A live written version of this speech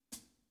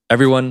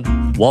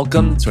Everyone,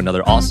 welcome to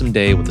another awesome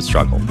day with the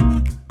struggle.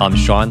 I'm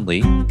Sean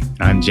Lee.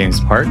 I'm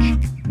James Park.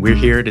 We're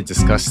here to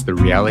discuss the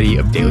reality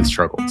of daily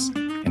struggles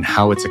and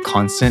how it's a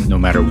constant no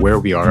matter where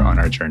we are on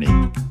our journey.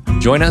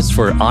 Join us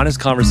for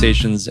honest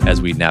conversations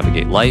as we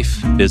navigate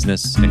life,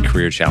 business, and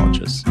career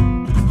challenges.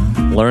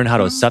 Learn how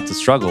to accept the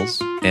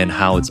struggles and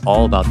how it's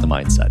all about the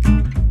mindset.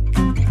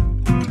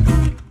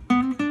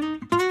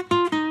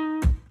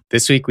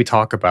 This week, we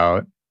talk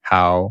about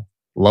how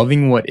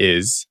loving what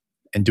is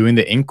and doing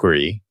the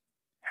inquiry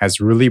has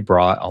really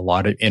brought a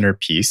lot of inner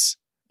peace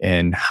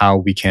in how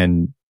we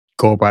can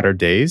go about our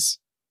days.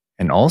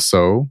 And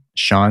also,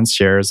 Sean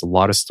shares a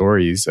lot of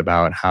stories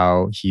about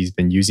how he's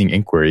been using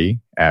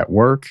inquiry at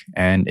work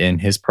and in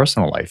his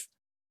personal life,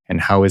 and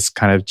how it's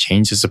kind of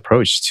changed his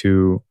approach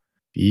to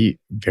be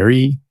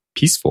very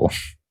peaceful.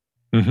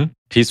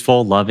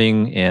 Peaceful,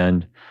 loving,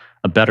 and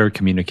a better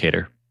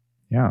communicator.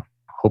 Yeah.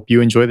 Hope you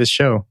enjoy this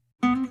show.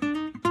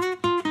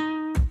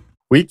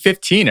 Week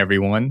 15,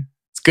 everyone.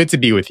 It's good to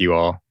be with you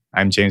all.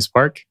 I'm James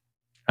Park.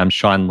 I'm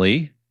Sean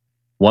Lee.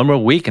 One more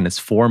week and it's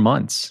 4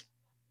 months.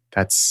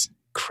 That's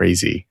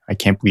crazy. I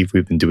can't believe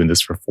we've been doing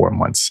this for 4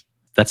 months.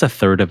 That's a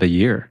third of a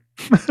year.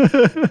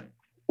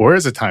 Where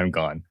has the time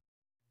gone?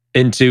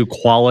 Into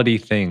quality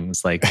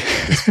things like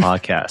this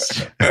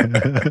podcast.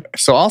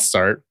 So I'll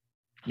start.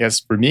 Yes,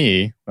 for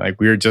me,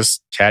 we were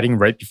just chatting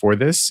right before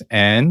this,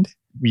 and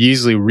we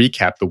usually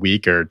recap the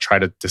week or try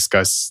to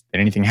discuss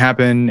did anything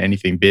happen,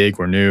 anything big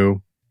or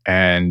new.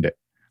 And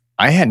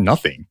I had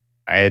nothing.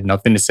 I had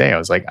nothing to say. I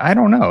was like, I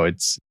don't know.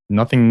 It's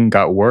nothing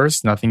got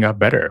worse, nothing got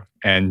better.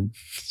 And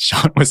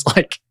Sean was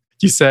like,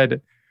 you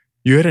said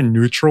you had a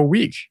neutral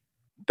week.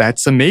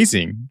 That's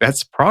amazing.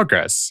 That's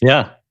progress.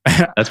 Yeah,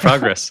 that's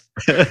progress.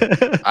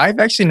 I've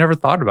actually never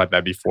thought about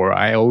that before.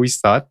 I always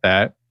thought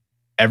that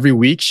every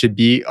week should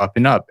be up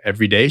and up.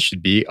 Every day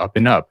should be up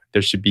and up.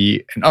 There should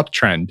be an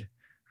uptrend,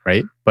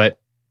 right? But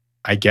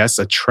I guess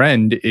a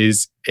trend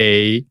is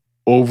a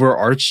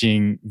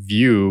overarching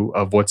view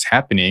of what's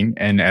happening.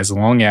 And as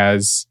long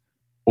as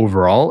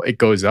overall it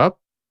goes up,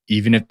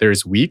 even if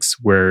there's weeks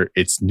where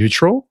it's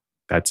neutral,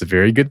 that's a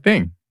very good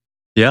thing.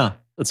 Yeah,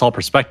 it's all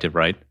perspective,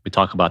 right? We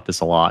talk about this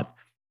a lot.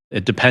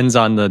 It depends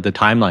on the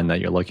timeline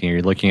that you're looking at.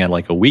 You're looking at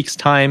like a week's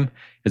time.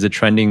 Is it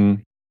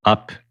trending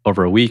up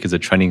over a week? Is it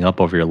trending up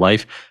over your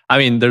life? I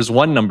mean, there's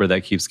one number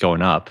that keeps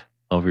going up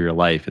over your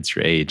life. It's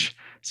your age.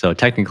 So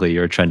technically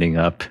you're trending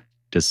up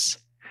just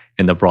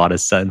in the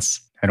broadest sense.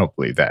 I don't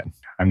believe that.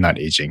 I'm not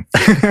aging.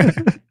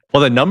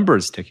 Well, the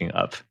number's ticking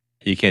up.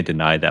 You can't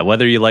deny that.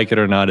 Whether you like it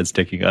or not, it's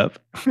ticking up.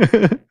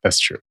 That's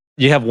true.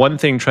 You have one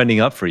thing trending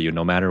up for you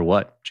no matter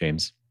what,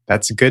 James.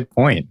 That's a good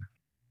point.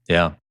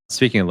 Yeah.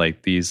 Speaking of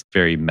like these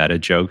very meta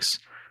jokes,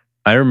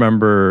 I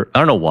remember, I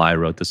don't know why I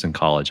wrote this in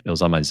college. It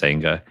was on my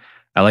Zanga.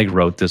 I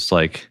wrote this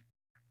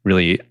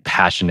really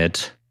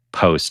passionate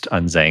post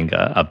on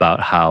Zanga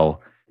about how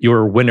you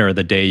were a winner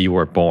the day you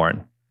were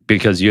born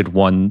because you had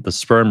won the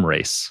sperm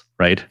race,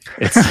 right?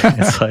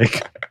 It's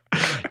like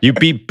you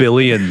beat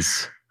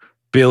billions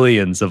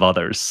of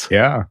others.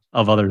 Yeah.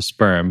 Of other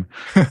sperm.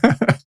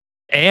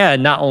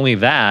 And not only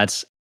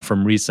that,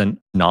 from recent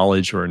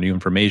knowledge or new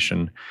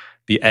information,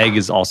 the egg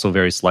is also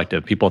very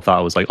selective. People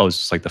thought it was it's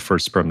just like the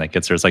first sperm that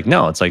gets there. It's like,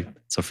 no, it's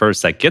the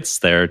first that gets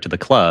there to the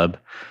club,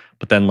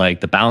 but then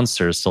the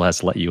bouncer still has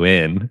to let you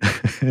in.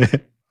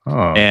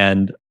 Oh.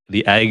 And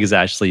the egg is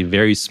actually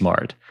very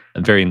smart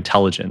and very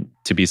intelligent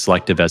to be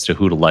selective as to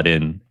who to let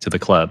in to the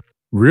club.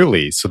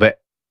 Really? So the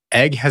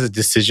egg has a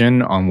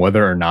decision on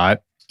whether or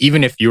not,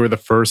 even if you're the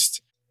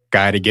first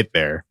guy to get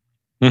there,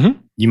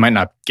 you might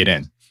not get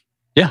in.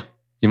 Yeah,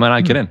 you might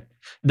not get in.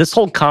 This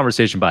whole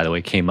conversation, by the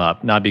way, came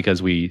up not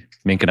because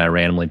Mink and I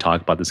randomly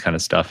talk about this kind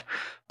of stuff,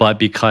 but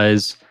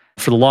because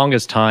for the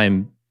longest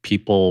time,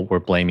 people were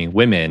blaming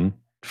women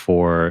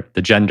for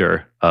the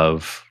gender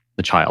of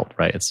the child,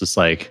 right? It's just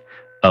like,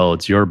 oh,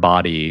 it's your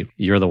body.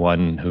 You're the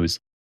one who's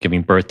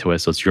giving birth to it,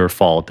 so it's your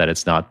fault that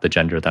it's not the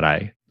gender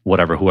that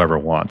whoever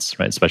wants,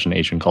 right? Especially in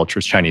Asian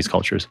cultures, Chinese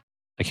cultures.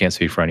 I can't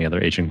speak for any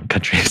other Asian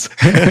countries.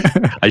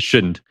 I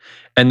shouldn't.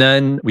 And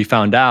then we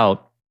found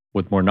out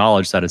with more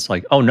knowledge that it's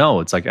like, oh no,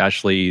 it's like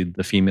actually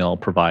the female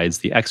provides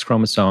the X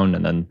chromosome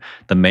and then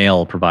the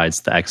male provides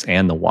the X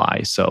and the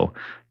Y. So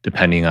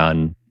depending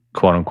on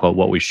quote unquote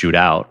what we shoot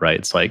out, right?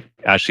 It's like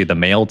actually the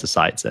male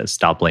decides this,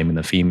 stop blaming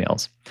the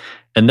females.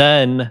 And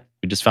then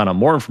we just found out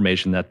more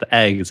information that the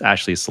egg is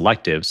actually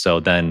selective. So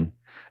then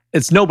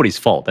it's nobody's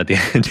fault at the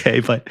end of the day,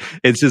 but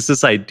it's just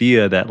this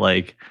idea that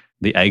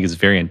the egg is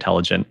very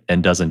intelligent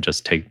and doesn't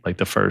just take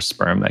the first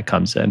sperm that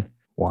comes in.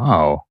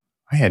 Wow.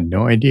 I had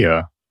no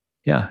idea.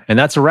 Yeah. And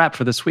that's a wrap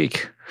for this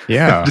week.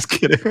 Yeah. Just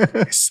kidding.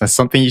 That's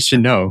something you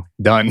should know.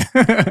 Done.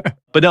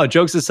 But no,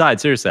 jokes aside,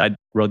 seriously, I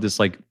wrote this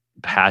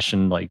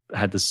passion,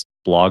 had this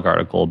blog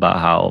article about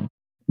how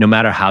no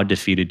matter how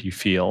defeated you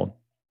feel,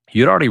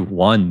 you'd already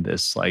won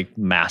this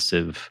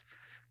massive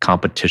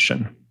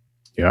competition.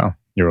 Yeah.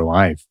 You're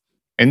alive.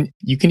 And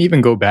you can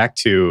even go back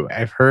to,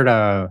 I've heard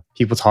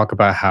people talk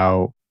about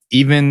how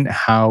even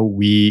how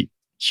we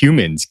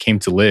humans came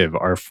to live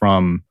are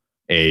from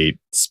a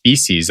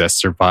species that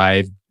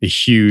survived a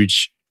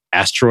huge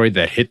asteroid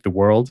that hit the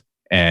world.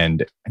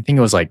 And I think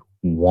it was like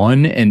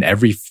 1 in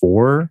every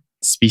 4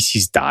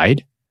 species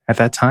died at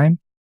that time.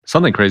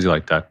 Something crazy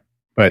like that.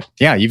 But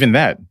yeah, even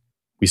that,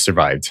 we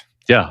survived.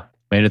 Yeah,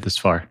 made it this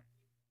far.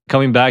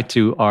 Coming back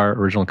to our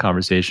original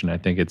conversation, I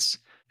think it's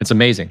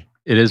amazing.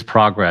 It is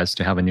progress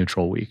to have a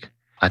neutral week.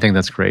 I think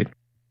that's great.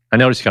 I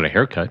noticed you got a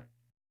haircut.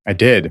 I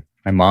did.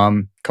 My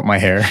mom cut my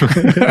hair.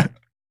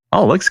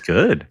 Oh, it looks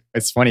good.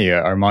 It's funny.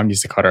 Our mom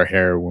used to cut our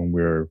hair when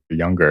we were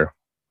younger,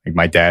 like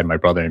my dad, my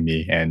brother, and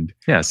me. And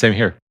yeah, same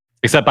here.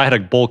 Except I had a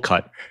bowl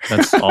cut.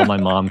 That's all my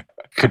mom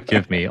could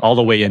give me, all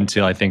the way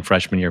into, I think,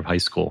 freshman year of high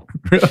school.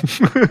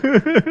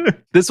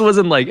 This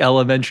wasn't like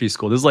elementary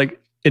school. This is like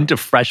into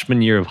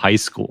freshman year of high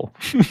school.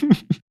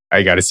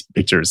 I got to see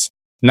pictures.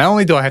 Not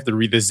only do I have to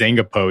read the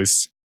Zynga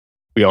post,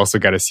 we also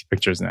got to see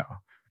pictures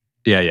now.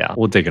 Yeah.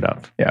 We'll dig it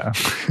up. Yeah.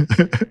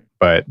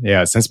 But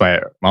yeah, since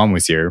my mom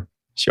was here,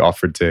 she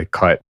offered to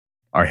cut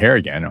our hair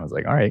again. I was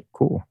like, all right,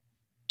 cool.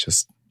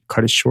 Just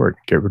cut it short.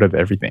 Get rid of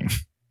everything.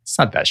 It's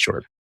not that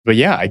short. But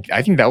yeah,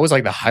 I think that was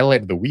like the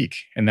highlight of the week.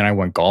 And then I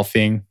went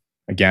golfing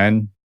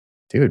again.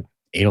 Dude,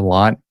 ate a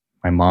lot.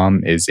 My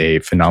mom is a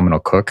phenomenal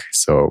cook.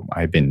 So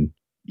I've been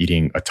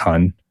eating a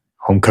ton.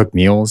 Home cooked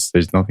meals.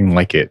 There's nothing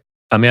like it.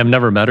 I mean, I've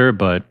never met her,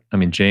 but I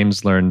mean,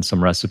 James learned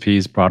some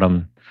recipes, brought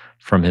them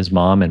from his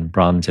mom and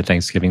brought them to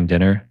Thanksgiving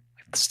dinner.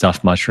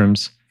 Stuffed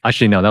mushrooms.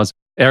 Actually, no, that was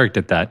Eric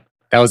did that.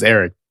 That was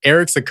Eric.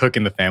 Eric's the cook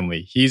in the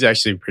family. He's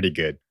actually pretty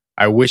good.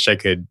 I wish I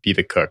could be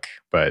the cook,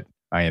 but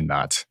I am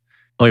not.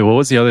 Oh, wait, what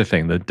was the other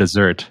thing? The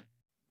dessert?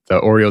 The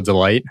Oreo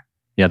Delight.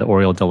 Yeah, the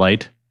Oreo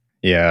Delight.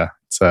 Yeah,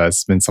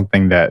 it's been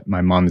something that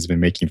my mom has been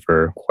making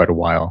for quite a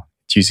while.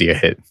 It's usually a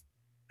hit.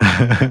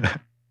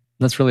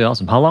 That's really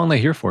awesome. How long are they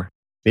here for?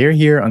 They're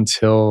here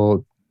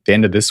until the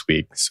end of this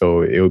week.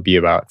 So it would be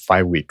about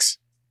 5 weeks.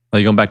 Are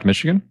you going back to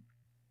Michigan?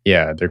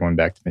 Yeah, they're going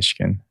back to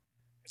Michigan.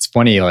 It's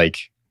funny, like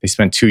they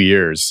spent 2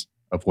 years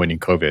avoiding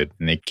COVID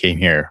and they came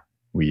here.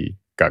 We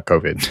got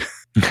COVID.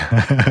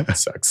 It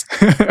sucks.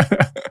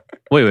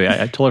 Wait,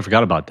 I totally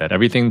forgot about that.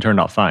 Everything turned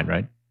out fine,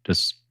 right?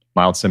 Just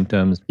mild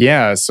symptoms.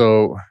 Yeah,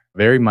 so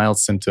very mild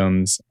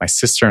symptoms. My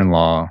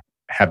sister-in-law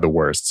had the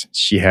worst.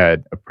 She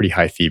had a pretty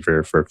high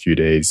fever for a few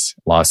days,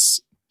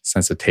 lost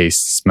sense of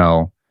taste,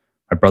 smell.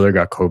 My brother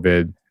got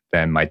COVID,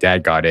 then my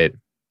dad got it.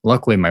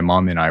 Luckily, my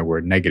mom and I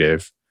were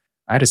negative.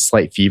 I had a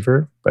slight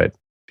fever, but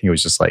I think it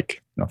was just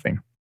like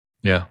nothing.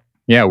 Yeah.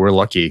 Yeah, we're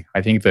lucky.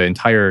 I think the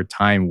entire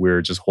time we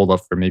were just holed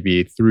up for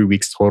maybe 3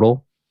 weeks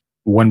total.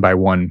 One by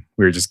one,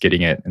 we were just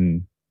getting it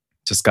and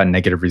just got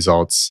negative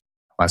results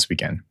last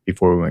weekend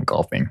before we went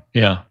golfing.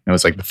 Yeah. It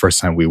was like the first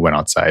time we went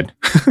outside.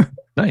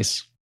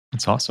 Nice.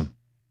 That's awesome.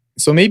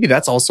 So maybe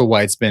that's also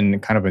why it's been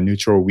kind of a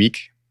neutral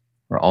week.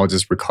 We're all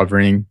just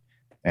recovering.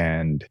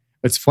 And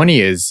what's funny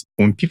is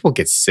when people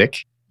get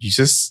sick, you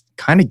just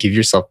kind of give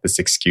yourself this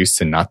excuse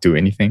to not do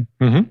anything.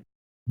 Mm-hmm.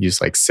 You just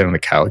like sit on the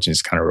couch and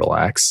just kind of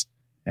relax.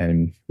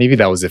 And maybe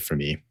that was it for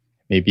me.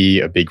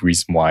 Maybe a big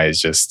reason why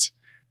is just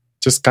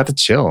got to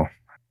chill,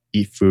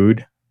 eat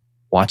food,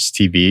 watch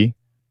TV,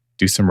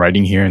 do some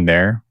writing here and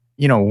there.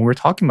 You know, when we were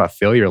talking about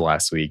failure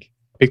last week,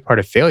 a big part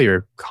of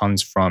failure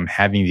comes from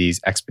having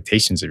these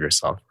expectations of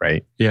yourself,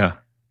 right? Yeah.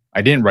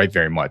 I didn't write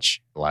very much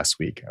last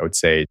week. I would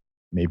say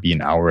maybe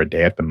an hour a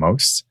day at the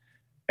most.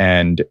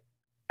 And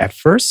at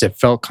first it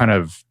felt kind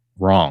of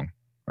wrong,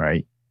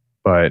 right?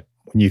 But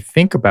when you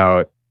think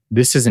about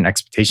this is an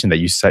expectation that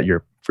you set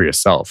for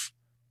yourself.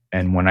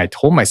 And when I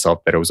told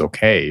myself that it was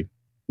okay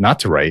not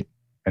to write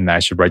and that I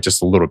should write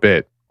just a little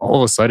bit, all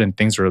of a sudden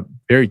things were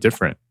very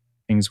different.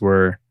 Things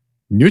were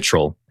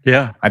neutral.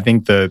 Yeah. I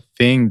think the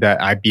thing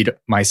that I beat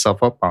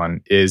myself up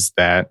on is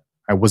that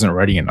I wasn't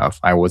writing enough.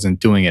 I wasn't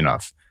doing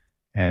enough.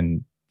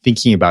 And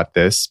thinking about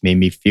this made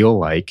me feel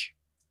like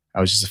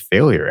I was just a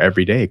failure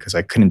every day because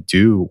I couldn't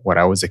do what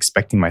I was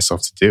expecting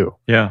myself to do.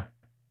 Yeah.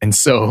 And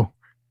so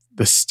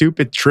the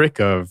stupid trick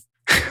of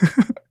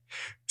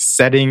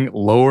setting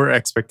lower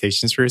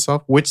expectations for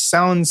yourself, which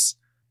sounds,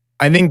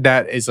 I think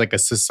that is like a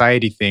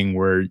society thing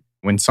where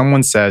when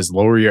someone says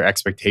lower your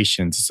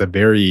expectations,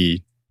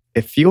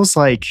 it feels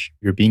like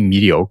you're being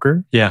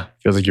mediocre. Yeah. It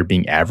feels like you're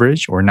being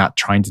average or not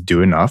trying to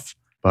do enough.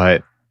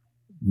 But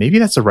maybe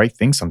that's the right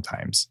thing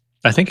sometimes.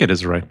 I think it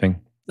is the right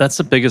thing. That's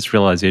the biggest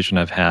realization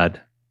I've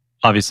had.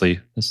 Obviously,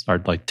 this is our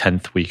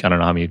 10th week. I don't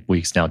know how many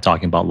weeks now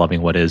talking about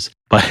loving what is.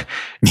 But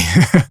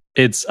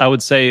I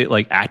would say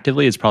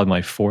actively, it's probably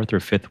my 4th or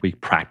 5th week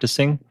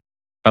practicing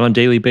on a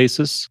daily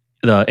basis,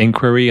 the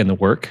inquiry and the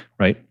work,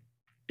 right?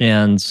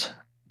 And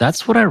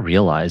that's what I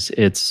realized.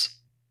 It's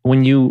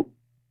when you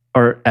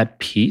are at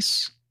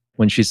peace,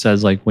 when she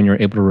says when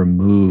you're able to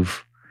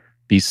remove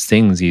these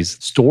things,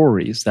 these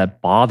stories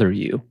that bother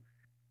you,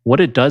 what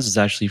it does is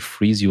actually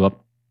frees you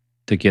up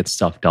to get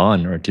stuff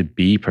done or to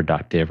be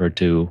productive or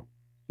to,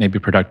 maybe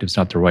productive is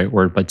not the right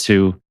word, but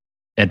to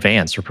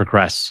advance or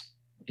progress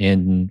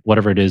in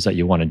whatever it is that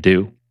you want to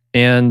do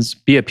and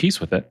be at peace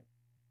with it.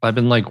 I've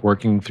been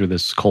working through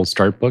this Cold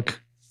Start book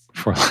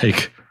for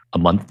a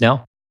month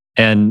now.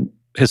 And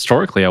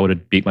historically, I would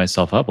have beat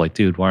myself up like,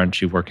 dude, why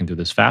aren't you working through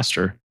this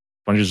faster?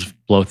 Why don't you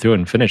just blow through it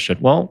and finish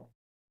it? Well,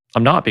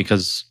 I'm not,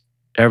 because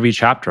every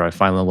chapter I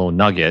find a little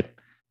nugget.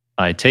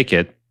 I take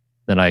it,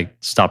 then I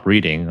stop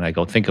reading and I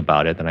go think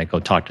about it. Then I go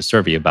talk to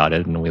Survey about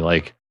it. And we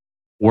like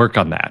work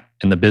on that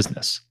in the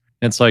business.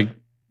 And it's like,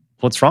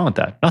 what's wrong with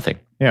that? Nothing.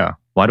 Yeah.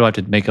 Why do I have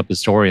to make up a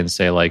story and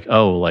say like,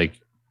 oh, like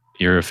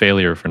you're a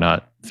failure for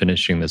not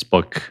finishing this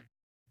book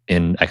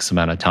in X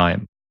amount of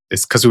time?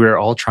 It's because we're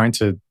all trying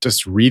to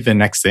just read the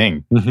next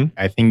thing. Mm-hmm.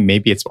 I think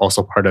maybe it's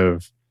also part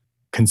of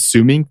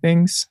consuming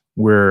things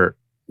where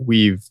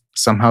we've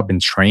somehow been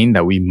trained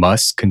that we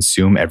must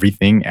consume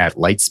everything at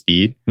light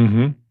speed.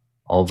 Mm-hmm.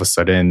 All of a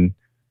sudden,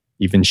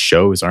 even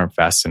shows aren't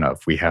fast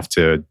enough. We have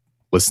to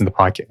listen to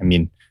podcasts. I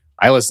mean,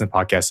 I listen to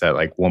podcasts at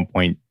like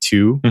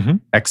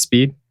 1.2 x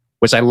speed,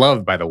 which I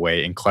love, by the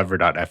way, in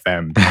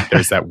clever.fm.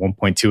 There's that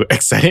 1.2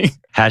 x setting.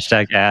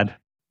 Hashtag ad.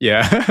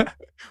 Yeah.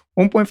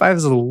 1.5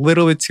 is a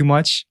little bit too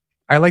much.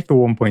 I like the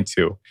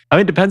 1.2. I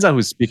mean, it depends on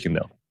who's speaking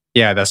though.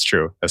 Yeah, that's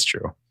true. That's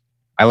true.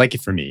 I like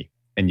it for me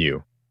and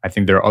you. I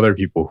think there are other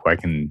people who I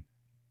can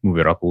move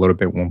it up a little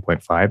bit,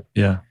 1.5.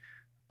 Yeah.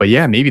 But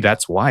yeah, maybe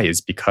that's why,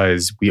 is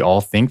because we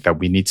all think that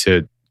we need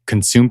to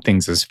consume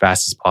things as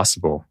fast as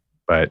possible.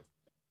 But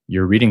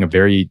you're reading a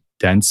very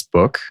dense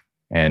book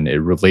and it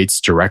relates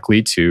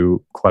directly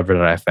to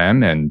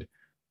Clever.fm. And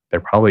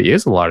there probably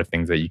is a lot of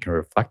things that you can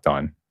reflect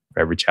on for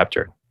every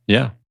chapter.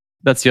 Yeah.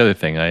 That's the other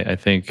thing. I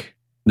think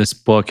this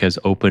book has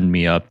opened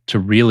me up to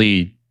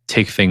really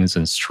take things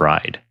in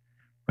stride,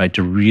 right?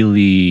 To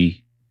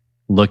really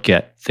look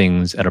at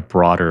things at a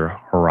broader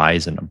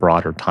horizon, a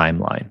broader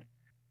timeline.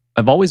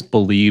 I've always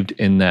believed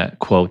in that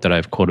quote that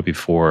I've quoted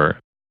before.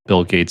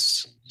 Bill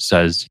Gates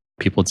says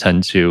people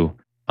tend to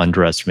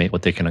underestimate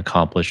what they can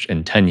accomplish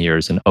in 10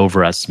 years and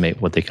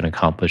overestimate what they can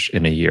accomplish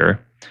in a year.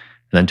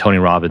 And then Tony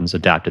Robbins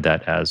adapted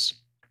that as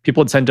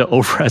people tend to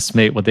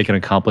overestimate what they can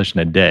accomplish in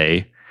a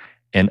day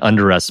and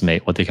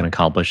underestimate what they can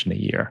accomplish in a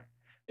year.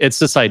 It's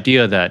this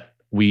idea that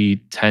we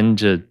tend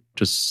to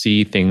just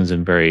see things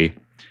in very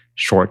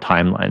short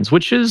timelines,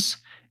 which is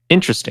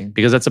interesting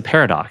because that's a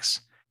paradox,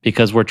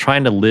 because we're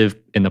trying to live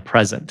in the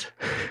present.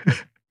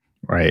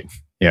 Right.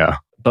 Yeah.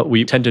 But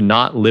we tend to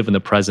not live in the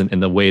present in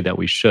the way that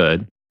we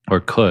should or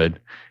could,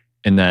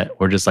 in that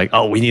we're just like,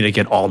 oh, we need to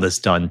get all this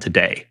done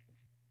today,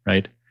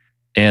 right?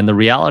 And the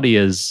reality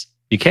is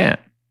you can't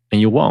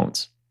and you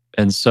won't.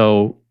 And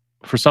so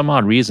for some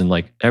odd reason,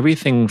 like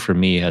everything for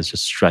me has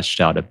just stretched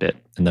out a bit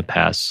in the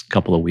past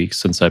couple of weeks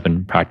since I've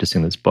been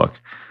practicing this book,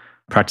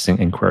 practicing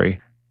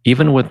inquiry,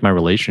 even with my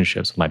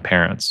relationships with my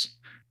parents.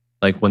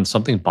 Like when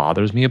something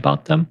bothers me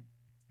about them,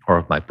 or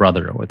with my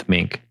brother or with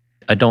Mink,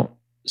 I don't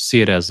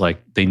see it as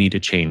like they need to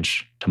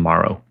change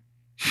tomorrow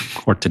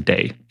or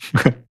today,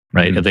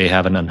 right? Mm-hmm. If they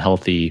have an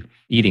unhealthy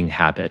eating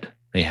habit,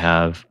 they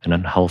have an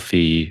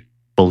unhealthy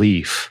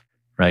belief,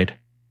 right?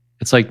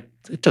 It's like,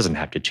 it doesn't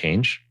have to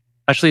change.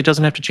 Actually, it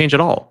doesn't have to change at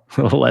all,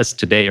 unless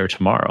today or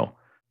tomorrow.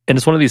 And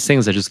it's one of these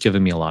things that just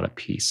given me a lot of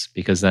peace,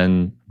 because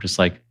then I'm just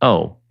like,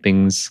 oh,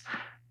 things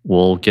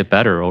will get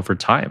better over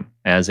time,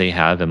 as they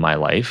have in my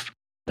life.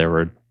 There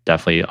were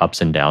definitely ups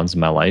and downs in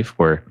my life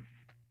where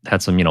I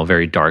had some,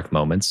 very dark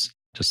moments,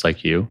 just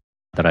like you,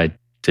 that I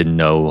didn't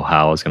know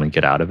how I was going to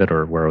get out of it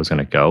or where I was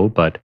going to go.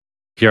 But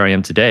here I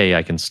am today.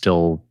 I can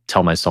still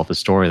tell myself a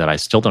story that I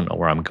still don't know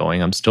where I'm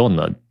going. I'm still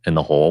in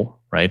the hole,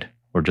 right?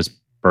 We're just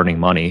burning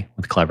money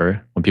with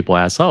Clever. When people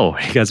ask, oh,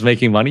 are you guys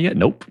making money yet?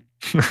 Nope.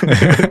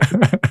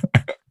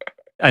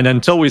 And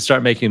until we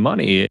start making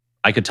money,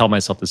 I could tell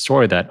myself the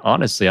story that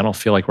honestly, I don't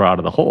feel like we're out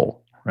of the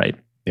hole, right?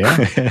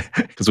 Yeah.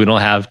 Because we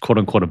don't have quote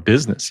unquote a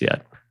business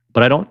yet.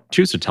 But I don't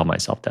choose to tell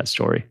myself that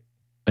story.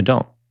 I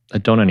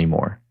don't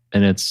anymore.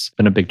 And it's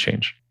been a big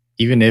change.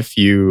 Even if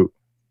you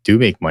do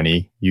make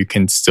money, you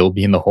can still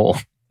be in the hole.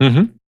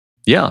 Mm-hmm.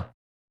 Yeah.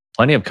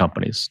 Plenty of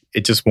companies.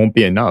 It just won't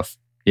be enough.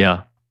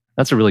 Yeah.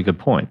 That's a really good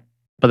point.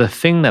 But the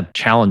thing that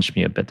challenged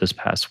me a bit this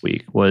past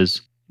week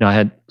was, I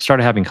had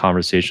started having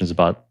conversations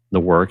about the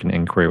work and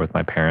inquiry with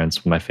my parents,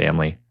 with my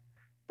family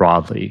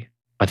broadly.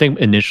 I think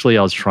initially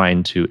I was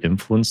trying to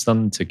influence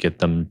them to get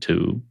them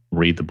to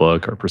read the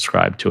book or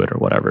prescribe to it or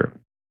whatever.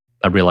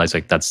 I realized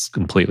like that's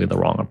completely the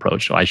wrong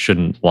approach. I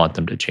shouldn't want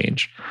them to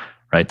change,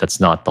 right? That's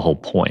not the whole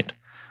point.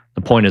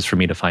 The point is for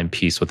me to find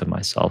peace within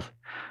myself.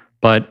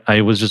 But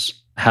I was just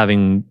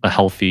having a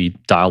healthy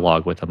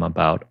dialogue with them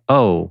about,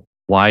 oh,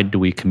 why do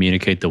we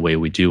communicate the way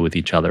we do with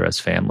each other as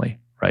family,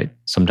 right?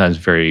 Sometimes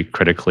very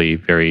critically,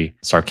 very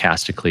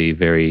sarcastically,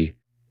 very,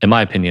 in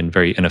my opinion,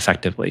 very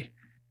ineffectively,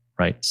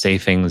 right? Say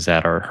things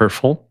that are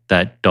hurtful,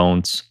 that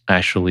don't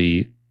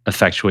actually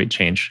effectuate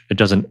change. It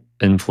doesn't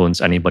influence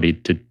anybody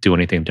to do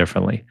anything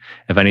differently.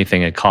 If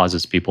anything, it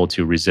causes people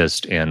to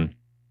resist and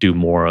do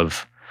more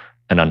of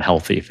an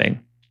unhealthy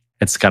thing.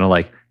 It's kind of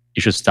like,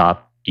 you should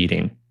stop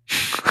eating.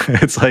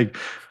 It's like,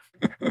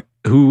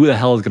 who the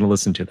hell is going to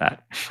listen to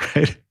that,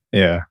 right?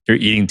 Yeah. You're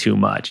eating too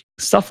much.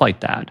 Stuff like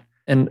that.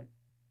 And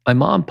my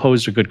mom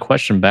posed a good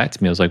question back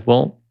to me. I was like,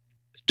 well,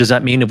 does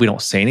that mean if we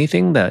don't say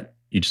anything that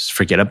you just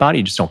forget about it.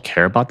 You just don't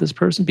care about this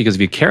person. Because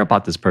if you care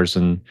about this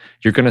person,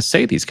 you're going to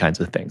say these kinds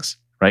of things,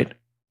 right?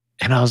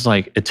 And I was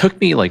like, it took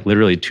me like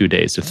literally 2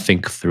 days to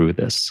think through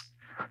this,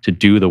 to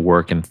do the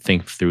work and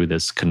think through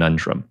this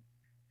conundrum.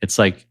 It's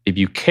like, if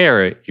you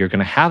care, you're going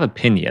to have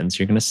opinions,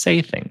 you're going to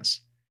say things.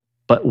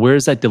 But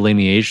where's that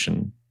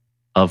delineation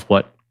of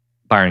what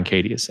Byron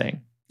Katie is saying,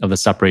 of the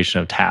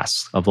separation of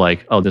tasks, of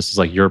like, oh, this is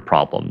like your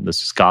problem,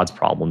 this is God's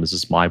problem, this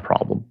is my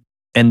problem.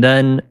 And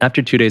then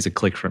after 2 days, it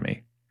clicked for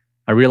me.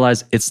 I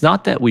realized it's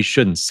not that we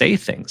shouldn't say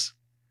things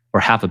or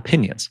have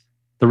opinions.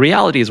 The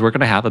reality is we're going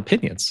to have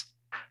opinions.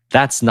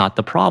 That's not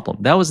the problem.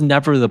 That was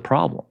never the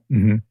problem.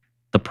 Mm-hmm.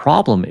 The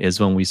problem is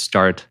when we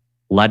start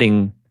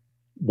letting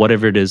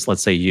whatever it is,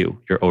 let's say you're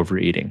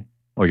overeating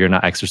or you're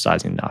not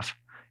exercising enough.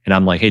 And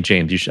I'm like, hey,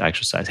 James, you should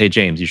exercise. Hey,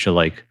 James, you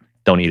should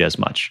don't eat as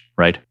much,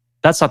 right?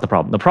 That's not the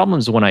problem. The problem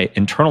is when I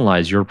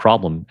internalize your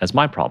problem as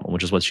my problem,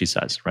 which is what she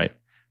says, right?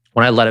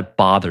 When I let it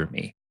bother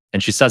me.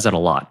 And she says that a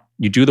lot.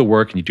 You do the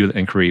work and you do the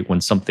inquiry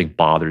when something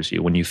bothers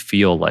you, when you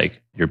feel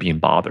like you're being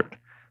bothered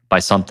by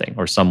something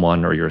or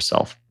someone or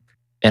yourself.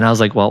 And I was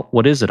like, well,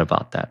 what is it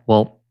about that?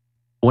 Well,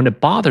 when it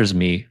bothers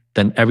me,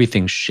 then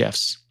everything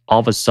shifts. All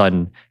of a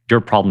sudden,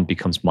 your problem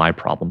becomes my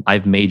problem.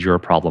 I've made your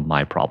problem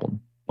my problem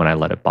when I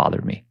let it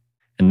bother me.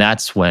 And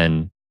that's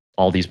when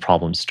all these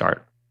problems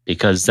start,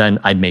 because then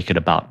I make it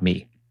about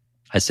me.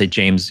 I say,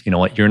 James, you know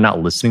what? You're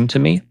not listening to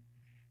me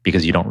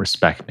because you don't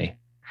respect me.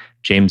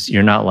 James,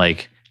 you're not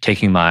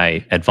taking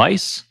my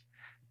advice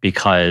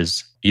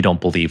because you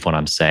don't believe what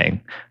I'm saying.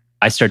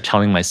 I start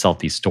telling myself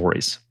these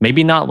stories.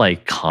 Maybe not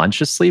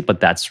consciously, but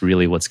that's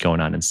really what's going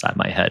on inside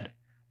my head,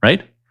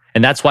 right?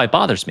 And that's why it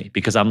bothers me,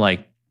 because I'm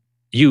like,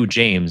 you,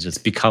 James, it's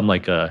become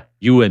like a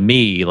you and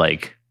me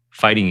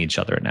fighting each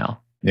other now.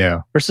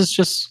 Yeah. Versus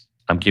just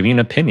I'm giving you an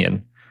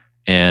opinion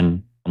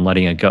and I'm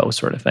letting it go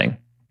sort of thing.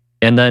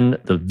 And then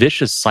the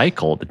vicious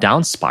cycle, the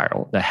down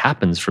spiral that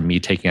happens from me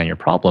taking on your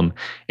problem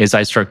is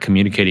I start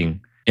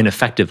communicating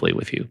ineffectively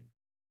with you.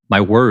 My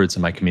words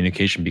and my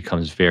communication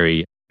becomes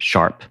very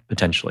sharp,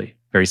 potentially,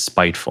 very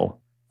spiteful.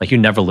 You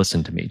never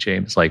listen to me,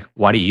 James.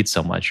 Why do you eat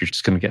so much? You're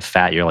just going to get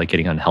fat. You're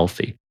getting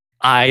unhealthy.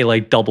 I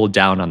double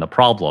down on the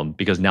problem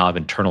because now I've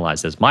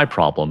internalized it as my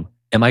problem.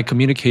 And my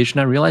communication,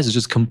 I realize, is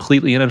just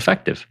completely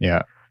ineffective.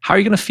 Yeah. How are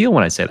you going to feel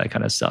when I say that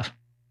kind of stuff?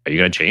 Are you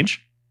going to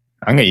change?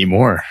 I'm going to eat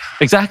more.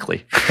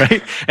 Exactly.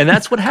 Right. And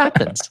that's what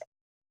happens.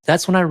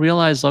 That's when I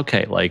realized,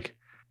 okay,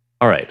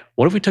 all right,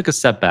 what if we took a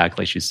step back,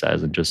 like she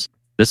says, and just,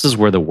 this is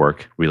where the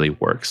work really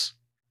works.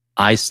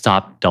 I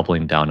stop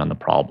doubling down on the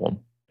problem.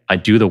 I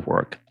do the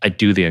work. I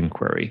do the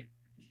inquiry.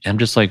 And I'm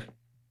just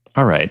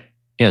all right,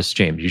 yes,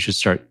 James, you should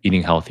start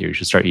eating healthier. You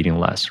should start eating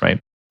less, right?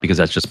 Because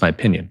that's just my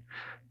opinion.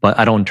 But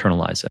I don't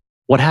internalize it.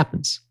 What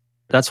happens?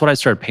 That's what I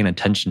started paying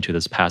attention to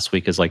this past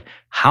week is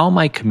how am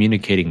I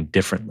communicating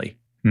differently?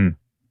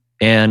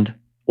 And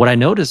what I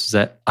noticed is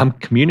that I'm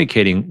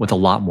communicating with a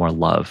lot more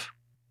love.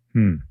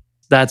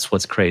 That's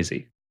what's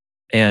crazy.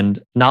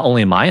 And not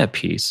only am I at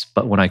peace,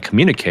 but when I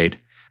communicate,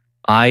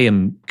 I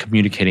am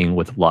communicating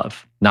with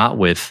love, not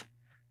with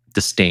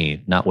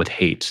disdain, not with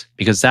hate,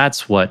 because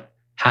that's what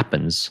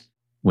happens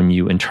when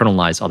you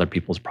internalize other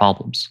people's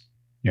problems.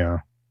 Yeah.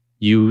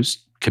 You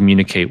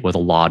communicate with a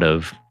lot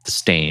of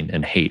disdain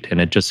and hate,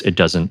 and it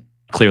doesn't,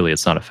 clearly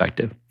it's not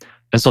effective.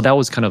 And so that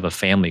was kind of a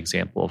family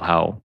example of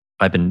how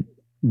I've been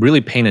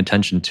really paying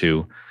attention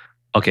to,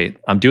 okay,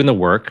 I'm doing the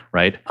work,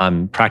 right?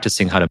 I'm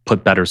practicing how to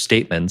put better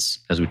statements,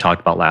 as we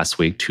talked about last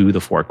week, to the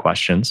 4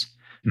 questions.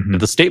 Mm-hmm.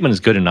 If the statement is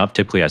good enough,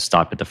 typically I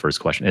stop at the first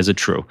question. Is it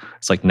true?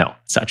 It's no,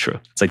 it's not true.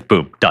 It's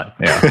boom, done.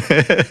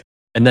 Yeah.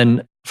 And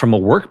then from a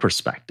work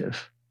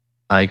perspective,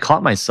 I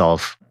caught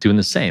myself doing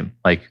the same.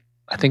 I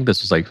think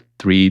this was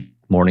 3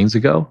 mornings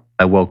ago.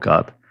 I woke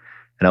up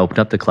and I opened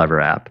up the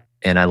Clever app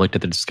and I looked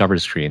at the Discover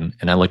screen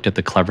and I looked at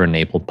the Clever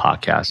Enabled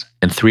podcast,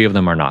 and 3 of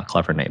them are not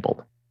Clever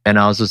Enabled. And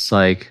I was just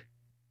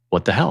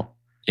what the hell?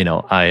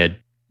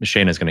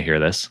 Shayna's going to hear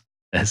this.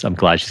 I'm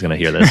glad she's going to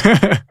hear this.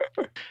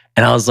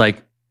 And I was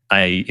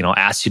I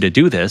asked you to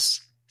do this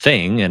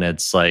thing, and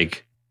it's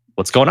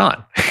what's going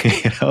on?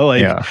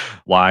 Yeah.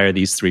 Why are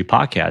these 3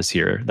 podcasts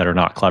here that are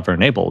not Clever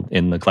Enabled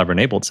in the Clever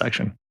Enabled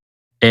section?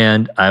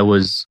 And I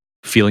was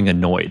feeling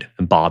annoyed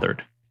and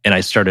bothered. And I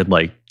started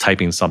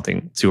typing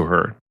something to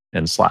her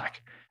in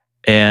Slack.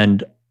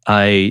 And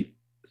I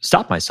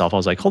stopped myself. I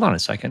was hold on a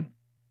second.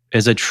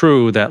 Is it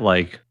true that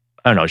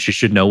I don't know, she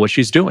should know what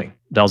she's doing?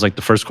 That was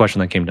the first question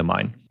that came to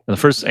mind. And the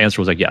first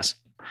answer was yes.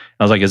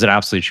 I was is it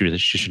absolutely true that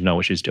she should know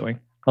what she's doing?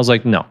 I was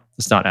no,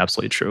 it's not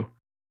absolutely true.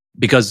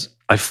 Because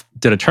I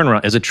did a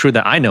turnaround. Is it true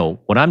that I know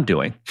what I'm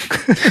doing?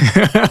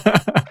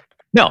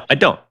 No, I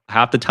don't.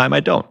 Half the time I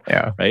don't.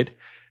 Yeah. Right.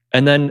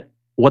 And then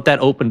what that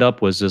opened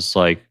up was this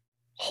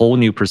whole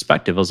new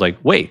perspective. I was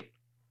wait,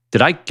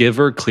 did I give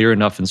her clear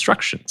enough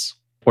instructions?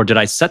 Or did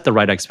I set the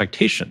right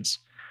expectations?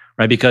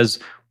 Right. Because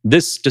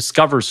this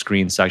Discover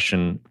screen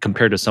section,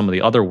 compared to some of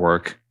the other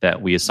work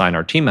that we assign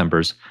our team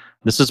members,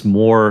 this is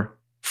more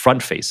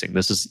front-facing.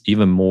 This is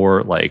even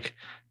more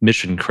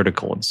mission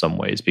critical in some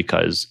ways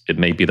because it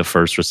may be the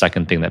first or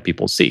second thing that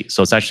people see.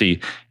 So it's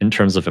actually, in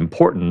terms of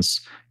importance,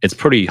 it's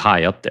pretty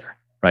high up there,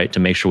 right? To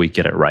make sure we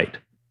get it right.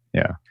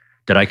 Yeah.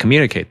 Did I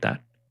communicate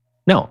that?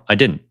 No, I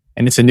didn't.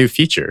 And it's a new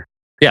feature.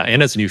 Yeah,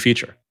 and it's a new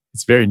feature.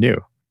 It's very new.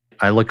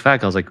 I looked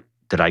back, I was like,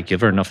 did I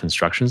give her enough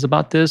instructions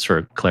about this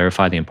or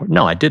clarify the importance?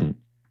 No, I didn't.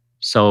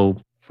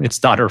 So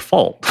it's not her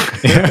fault.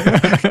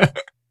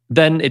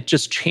 Then it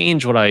just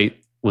changed what I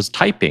was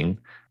typing.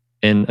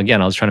 And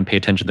again, I was trying to pay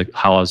attention to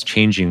how I was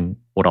changing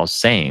what I was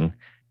saying.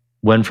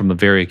 Went from a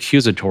very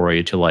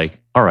accusatory to like,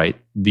 all right,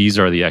 these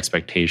are the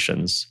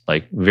expectations,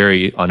 like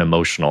very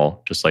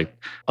unemotional, just like,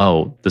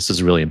 oh, this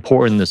is really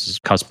important. This is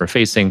customer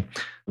facing.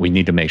 We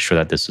need to make sure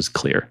that this is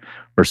clear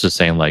versus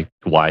saying like,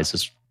 why is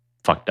this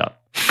fucked up?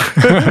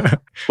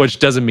 Which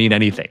doesn't mean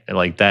anything.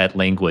 Like that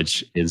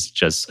language is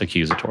just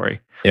accusatory.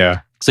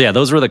 Yeah. So yeah,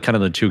 those were the kind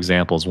of the two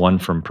examples, one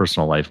from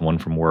personal life and one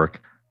from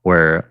work,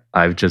 where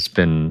I've just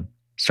been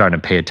starting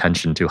to pay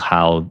attention to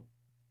how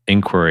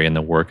inquiry in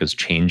the work is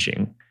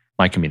changing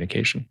my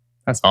communication.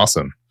 That's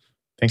awesome.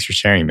 Thanks for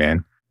sharing,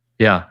 man.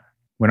 Yeah.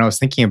 When I was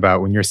thinking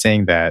about when you're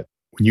saying that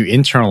when you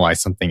internalize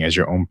something as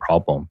your own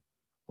problem,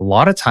 a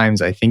lot of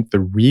times I think the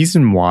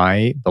reason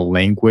why the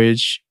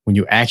language, when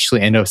you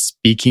actually end up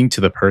speaking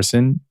to the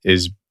person,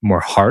 is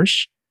more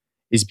harsh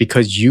is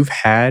because you've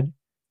had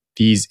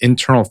these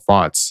internal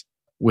thoughts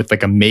with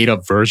like a made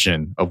up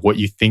version of what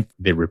you think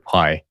they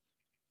reply.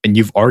 And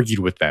you've argued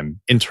with them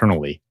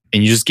internally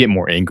and you just get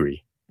more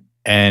angry.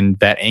 And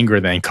that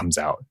anger then comes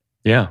out.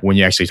 Yeah. When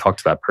you actually talk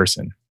to that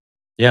person.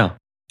 Yeah.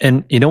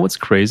 And you know what's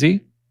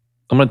crazy?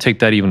 I'm going to take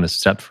that even a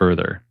step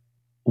further.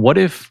 What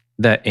if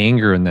that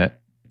anger and that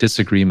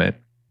disagreement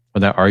or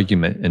that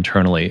argument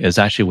internally is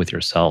actually with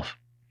yourself?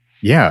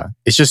 Yeah.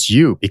 It's just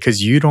you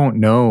because you don't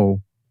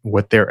know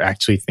what they're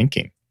actually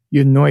thinking. You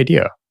have no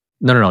idea.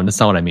 No. That's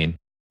not what I mean.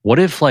 What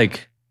if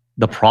like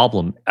the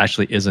problem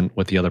actually isn't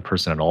with the other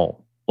person at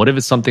all? What if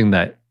it's something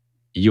that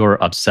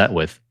you're upset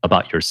with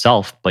about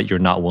yourself, but you're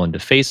not willing to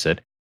face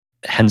it?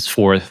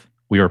 Henceforth,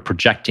 we are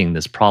projecting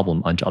this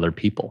problem onto other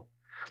people.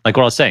 Like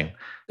what I was saying,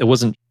 it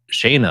wasn't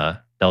Shayna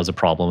that was a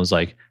problem. It was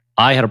like,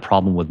 I had a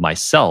problem with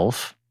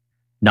myself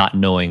not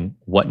knowing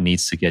what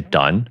needs to get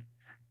done.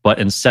 But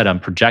instead, I'm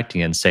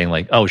projecting and saying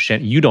like, oh,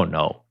 Shayna, you don't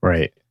know.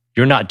 Right.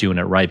 You're not doing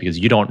it right because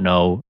you don't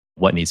know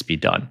what needs to be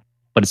done.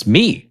 But it's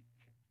me.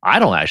 I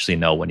don't actually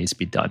know what needs to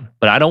be done.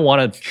 But I don't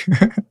want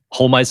to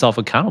hold myself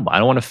accountable. I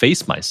don't want to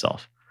face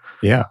myself.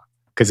 Yeah.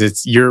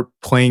 Because you're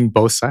playing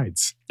both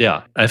sides.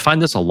 Yeah. I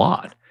find this a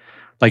lot.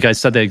 Like I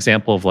said, the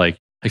example of like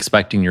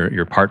expecting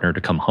your partner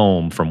to come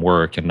home from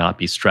work and not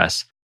be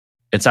stressed.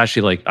 It's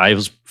actually like I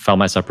found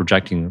myself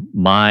projecting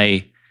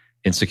my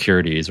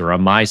insecurities or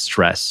my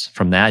stress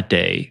from that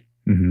day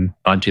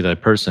onto the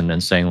person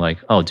and saying like,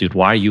 oh, dude,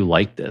 why are you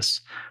like this?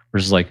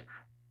 Versus like,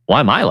 why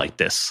am I like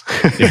this?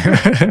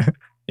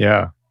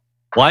 Yeah.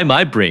 Why am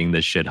I bringing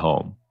this shit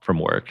home from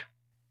work?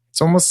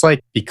 It's almost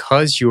like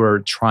because you're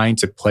trying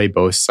to play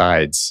both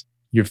sides,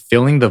 you're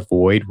filling the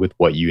void with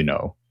what you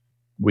know,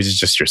 which is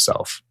just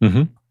yourself.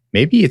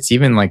 Maybe it's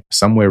even like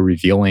somewhere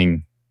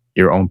revealing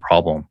your own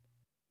problem.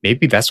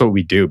 Maybe that's what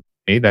we do.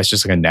 Maybe that's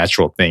just like a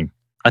natural thing.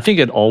 I think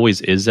it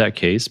always is that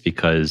case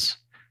because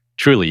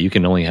truly you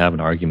can only have an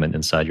argument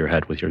inside your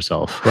head with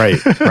yourself.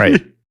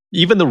 Right.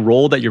 Even the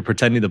role that you're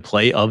pretending to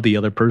play of the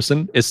other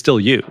person is still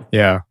you.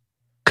 Yeah.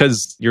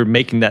 Because you're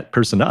making that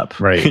person up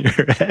right. in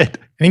your head.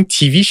 I think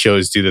TV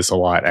shows do this a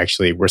lot,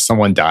 actually, where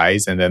someone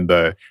dies and then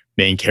the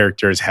main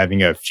character is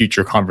having a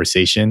future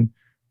conversation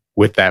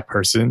with that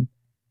person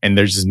and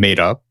they're just made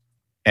up.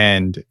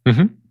 And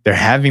they're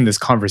having this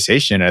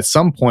conversation. At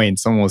some point,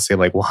 someone will say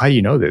like, well, how do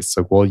you know this?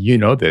 Like, well, you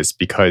know this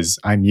because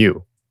I'm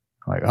you.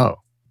 I'm like, oh.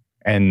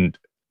 And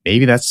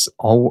maybe that's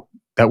all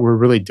that we're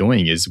really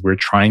doing is we're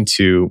trying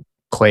to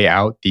play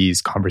out these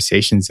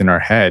conversations in our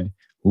head,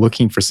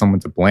 looking for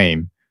someone to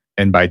blame.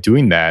 And by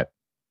doing that,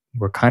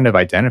 we're kind of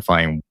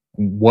identifying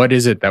what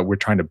is it that we're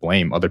trying to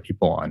blame other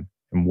people on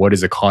and what is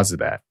the cause of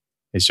that?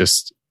 It's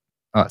just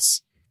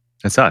us.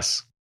 It's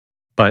us.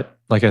 But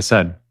like I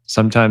said,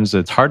 sometimes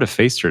it's hard to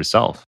face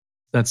yourself.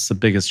 That's the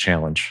biggest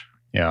challenge.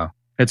 Yeah.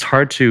 It's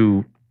hard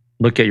to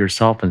look at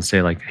yourself and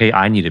say like, hey,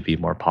 I need to be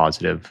more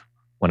positive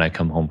when I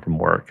come home from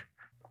work.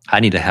 I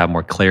need to have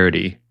more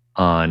clarity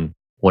on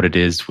what it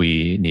is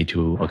we need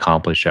to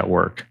accomplish at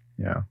work.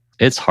 Yeah.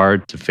 It's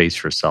hard to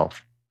face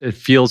yourself. It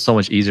feels so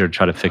much easier to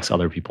try to fix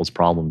other people's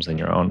problems than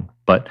your own.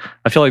 But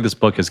I feel like this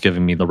book has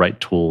given me the right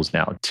tools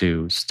now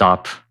to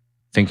stop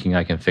thinking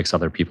I can fix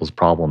other people's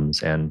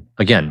problems. And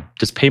again,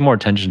 just pay more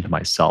attention to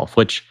myself,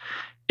 which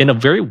in a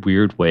very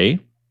weird way,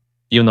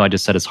 even though I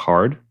just said it's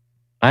hard,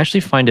 I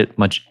actually find it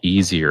much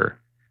easier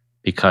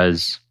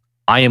because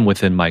I am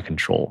within my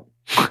control.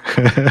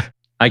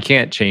 I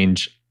can't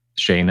change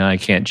Shayna. I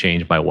can't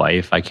change my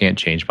wife. I can't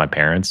change my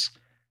parents,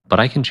 but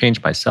I can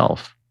change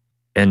myself.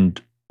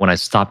 And when I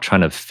stop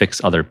trying to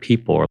fix other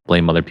people or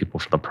blame other people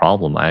for the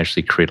problem, I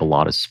actually create a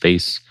lot of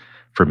space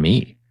for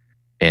me.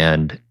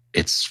 And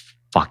it's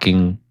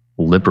fucking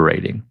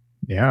liberating.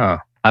 Yeah.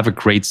 I have a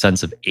great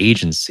sense of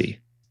agency.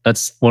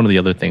 That's one of the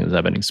other things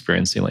I've been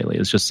experiencing lately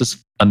is just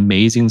this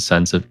amazing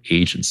sense of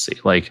agency.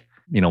 Like,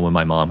 when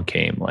my mom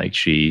came, like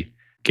she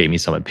gave me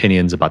some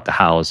opinions about the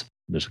house.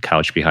 There's a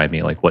couch behind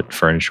me, like what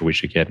furniture we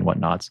should get and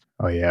whatnot.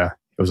 Oh, yeah.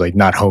 It was like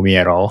not homey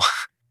at all.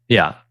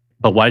 Yeah.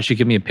 But why did she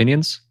give me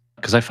opinions?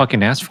 Because I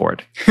fucking asked for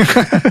it.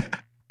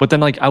 But then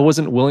like I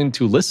wasn't willing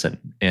to listen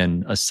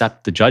and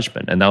accept the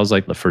judgment. And that was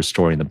like the first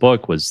story in the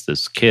book was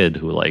this kid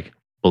who like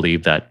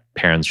believed that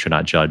parents should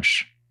not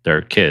judge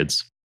their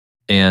kids.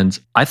 And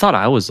I thought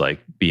I was like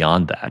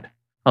beyond that.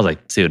 I was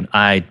like, dude,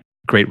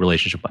 great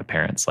relationship with my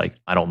parents. Like,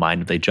 I don't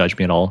mind if they judge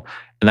me at all.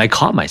 And I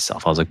caught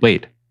myself. I was like,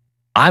 wait,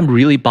 I'm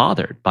really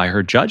bothered by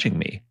her judging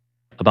me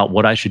about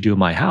what I should do in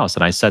my house.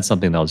 And I said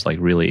something that was like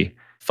really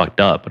fucked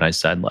up. And I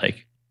said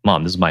like,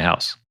 Mom, this is my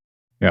house.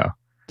 Yeah.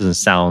 It doesn't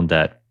sound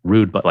that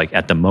rude, but like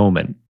at the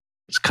moment,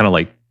 it's kind of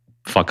like,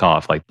 fuck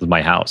off. Like, this is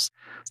my house.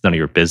 It's none of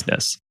your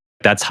business.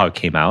 That's how it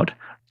came out.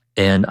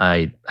 And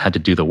I had to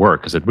do the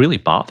work because it really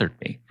bothered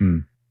me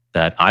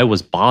that I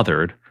was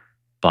bothered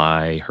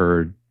by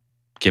her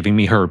giving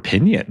me her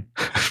opinion,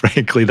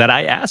 frankly, that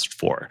I asked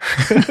for.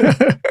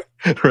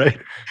 Right?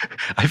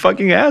 I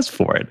fucking asked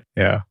for it.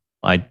 Yeah.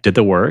 I did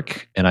the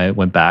work and I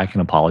went back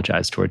and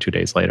apologized to her 2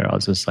 days later. I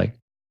was just like,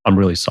 I'm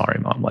really sorry,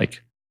 Mom.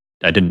 Like,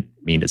 I didn't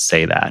mean to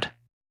say that.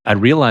 I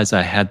realized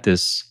I had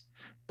this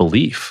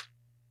belief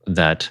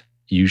that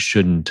you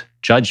shouldn't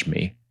judge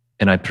me.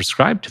 And I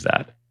prescribed to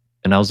that.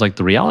 And I was like,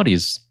 the reality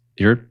is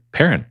you're a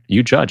parent.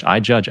 You judge. I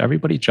judge.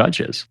 Everybody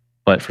judges.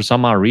 But for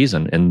some odd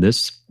reason, in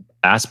this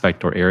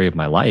aspect or area of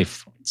my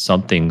life,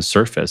 something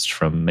surfaced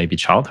from maybe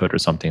childhood or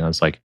something. I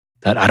was like,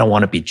 that I don't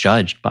want to be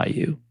judged by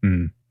you.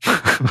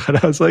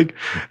 But I was like,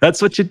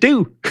 that's what you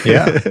do.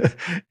 Yeah.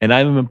 And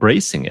I'm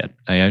embracing it.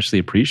 I actually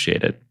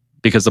appreciate it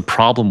because the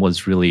problem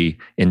was really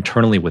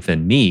internally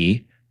within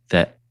me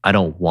that I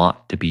don't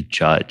want to be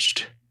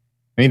judged.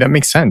 I mean, that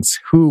makes sense.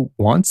 Who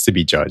wants to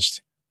be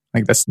judged?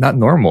 Like, that's not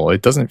normal.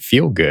 It doesn't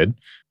feel good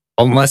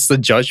unless the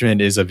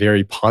judgment is a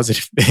very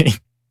positive thing.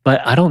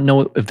 But I don't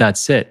know if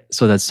that's it.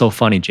 So that's so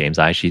funny, James.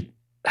 I actually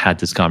had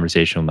this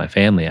conversation with my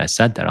family. I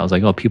said that. I was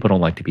like, oh, people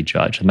don't like to be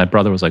judged. And my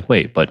brother was like,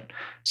 wait, but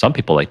some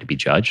people like to be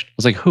judged. I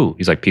was like, who?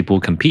 He's like, people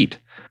who compete.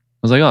 I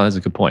was like, oh, that's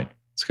a good point.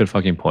 It's a good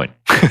fucking point.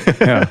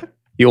 Yeah.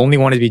 You only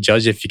want to be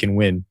judged if you can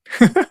win.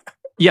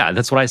 Yeah,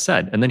 that's what I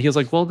said. And then he was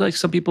like, well, like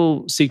some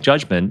people seek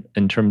judgment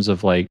in terms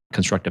of like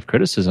constructive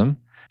criticism.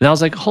 And I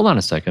was like, hold on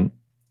a second.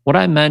 What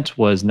I meant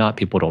was not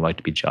people don't like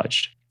to be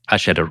judged. I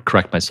actually had to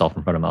correct myself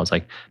in front of him. I was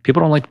like,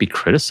 people don't like to be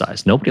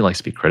criticized. Nobody likes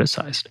to be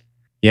criticized.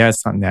 Yeah,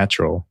 it's not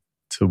natural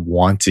to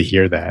want to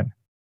hear that.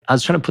 I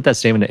was trying to put that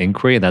statement into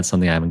inquiry, and that's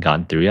something I haven't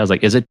gotten through yet. I was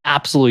like, is it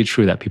absolutely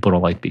true that people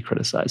don't like to be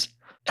criticized?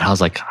 And I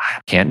was like, I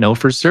can't know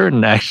for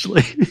certain,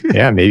 actually.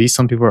 Yeah, maybe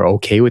some people are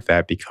okay with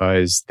that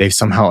because they've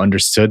somehow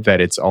understood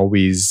that it's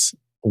always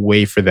a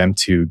way for them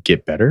to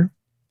get better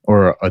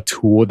or a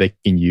tool they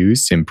can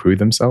use to improve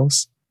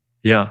themselves.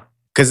 Yeah.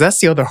 Because that's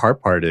the other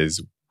hard part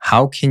is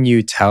how can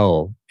you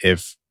tell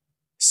if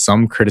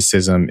some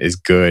criticism is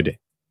good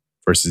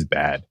versus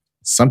bad?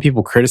 Some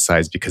people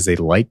criticize because they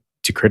like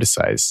to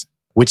criticize,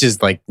 which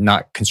is like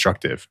not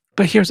constructive.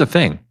 But here's the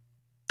thing.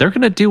 They're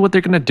going to do what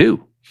they're going to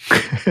do.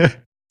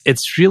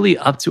 It's really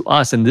up to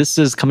us. And this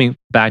is coming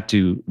back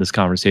to this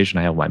conversation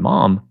I had with my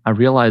mom. I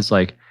realized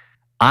like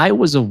I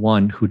was the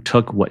one who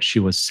took what she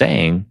was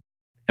saying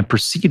and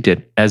perceived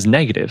it as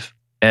negative,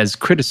 as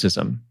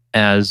criticism,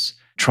 as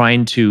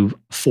trying to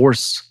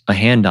force a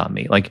hand on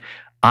me. Like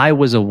I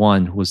was the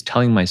one who was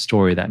telling my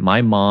story that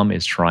my mom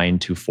is trying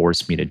to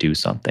force me to do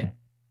something.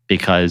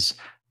 Because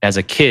as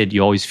a kid,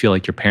 you always feel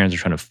like your parents are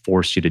trying to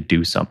force you to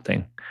do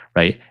something,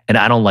 right? And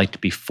I don't like to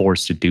be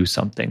forced to do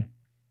something.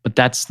 But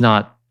that's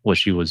not what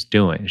she was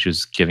doing. She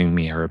was giving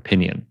me her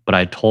opinion. But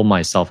I told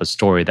myself a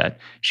story that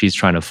she's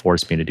trying to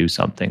force me to do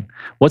something.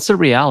 What's the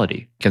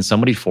reality? Can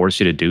somebody force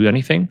you to do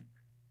anything?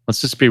 Let's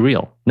just be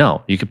real.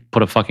 No, you could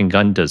put a fucking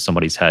gun to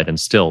somebody's head and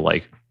still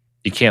like,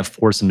 you can't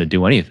force them to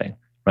do anything,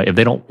 right? If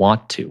they don't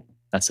want to,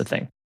 that's the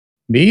thing.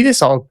 Maybe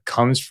this all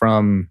comes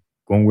from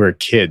when we were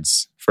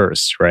kids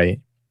first, right?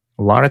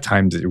 A lot of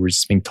times we're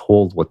just being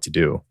told what to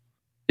do.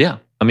 Yeah.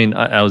 I mean,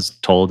 I was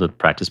told to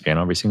practice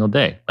piano every single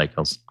day. Like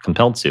I was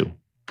compelled to.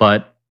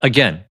 But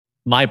again,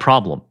 my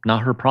problem,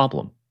 not her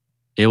problem.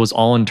 It was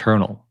all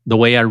internal. The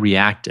way I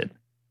reacted,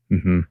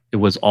 it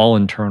was all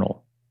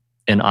internal.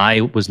 And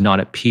I was not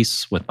at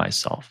peace with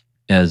myself.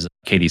 As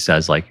Katie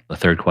says, like the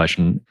third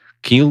question,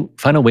 can you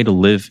find a way to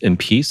live in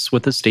peace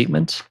with this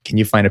statement? Can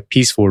you find a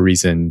peaceful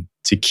reason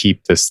to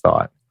keep this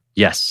thought?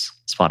 Yes,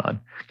 spot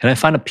on. Can I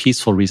find a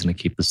peaceful reason to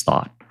keep this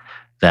thought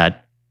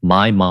that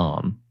my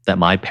mom, that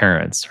my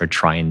parents are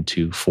trying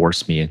to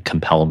force me and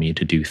compel me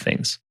to do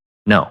things?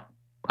 No,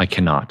 I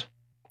cannot.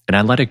 And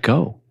I let it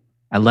go.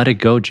 I let it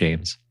go,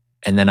 James.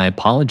 And then I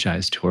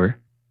apologized to her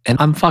and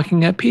I'm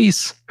fucking at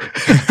peace.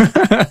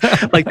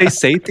 Like they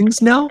say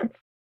things now,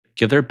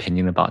 give their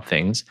opinion about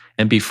things.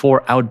 And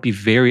before I would be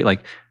very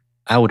like,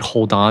 I would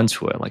hold on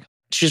to it. Like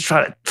she's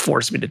trying to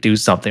force me to do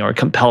something or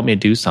compel me to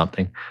do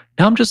something.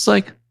 Now I'm just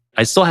like,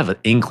 I still have an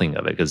inkling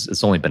of it because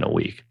it's only been a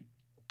week.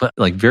 But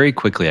like very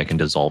quickly, I can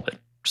dissolve it.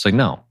 Just like,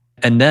 no.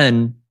 And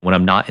then when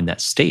I'm not in that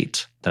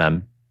state that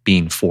I'm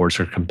being forced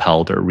or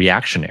compelled or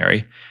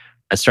reactionary,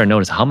 I start to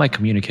notice, how am I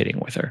communicating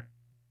with her?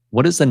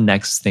 What is the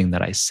next thing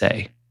that I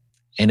say?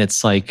 And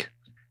it's like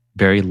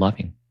very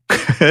loving.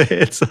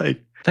 It's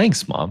like,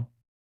 thanks, Mom.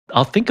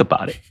 I'll think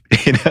about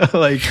it,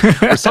 like,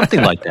 or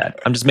something like that.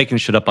 I'm just making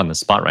shit up on the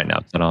spot right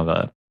now. I don't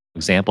have an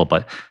example,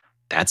 but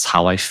that's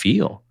how I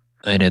feel.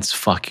 And it's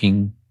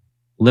fucking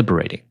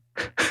liberating.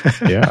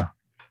 Yeah.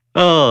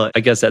 Oh,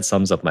 I guess that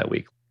sums up my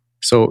week.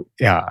 So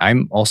yeah,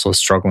 I'm also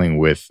struggling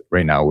with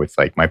right now with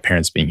like my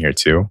parents being here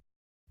too.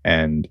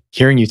 And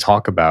hearing you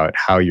talk about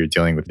how you're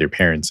dealing with your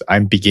parents,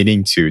 I'm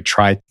beginning to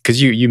try,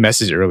 because you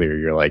messaged earlier,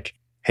 you're like,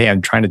 hey,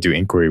 I'm trying to do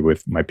inquiry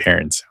with my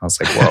parents. I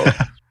was like, whoa,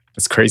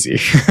 that's crazy.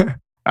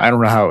 I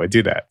don't know how I would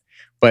do that.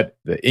 But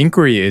the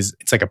inquiry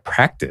it's like a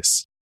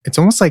practice. It's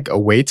almost like a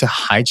way to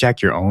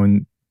hijack your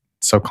own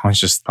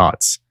subconscious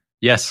thoughts.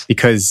 Yes.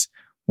 Because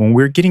when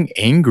we're getting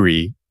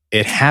angry,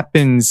 it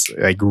happens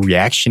like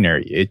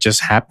reactionary. It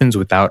just happens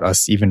without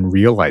us even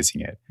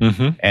realizing it.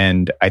 Mm-hmm.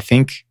 And I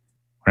think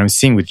what I'm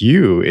seeing with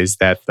you is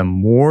that the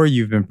more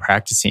you've been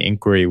practicing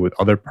inquiry with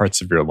other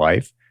parts of your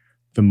life,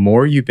 the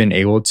more you've been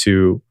able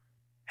to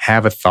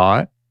have a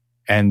thought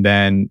and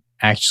then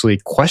actually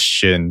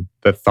question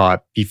the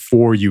thought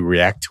before you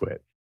react to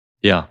it.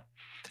 Yeah.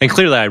 And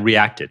clearly I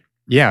reacted.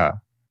 Yeah.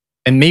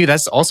 And maybe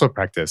that's also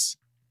practice.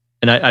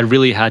 And I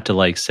really had to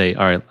like say,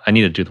 all right, I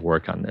need to do the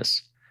work on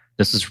this.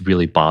 This is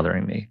really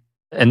bothering me.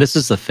 And this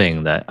is the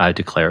thing that I had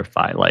to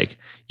clarify. Like,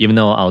 even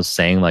though I was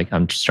saying like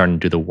I'm starting to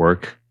do the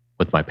work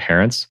with my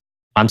parents,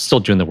 I'm still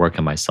doing the work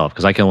on myself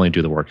because I can only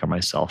do the work on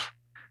myself.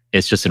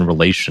 It's just in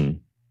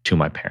relation to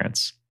my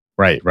parents.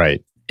 Right,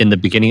 right. In the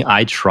beginning,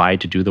 I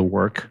tried to do the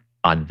work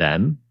on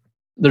them.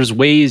 There's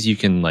ways you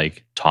can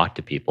like talk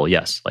to people.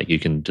 Yes, like you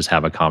can just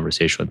have a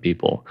conversation with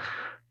people.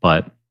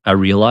 But I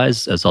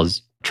realized as I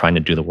was trying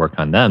to do the work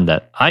on them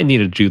that I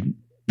needed to do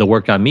the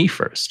work on me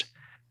first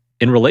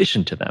in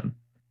relation to them.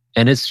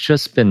 And it's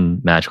just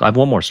been magical. I have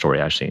one more story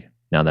actually,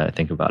 now that I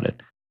think about it.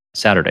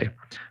 Saturday,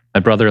 my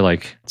brother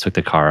like took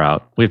the car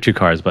out. We have two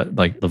cars, but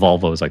like the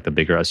Volvo is like the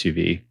bigger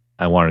SUV.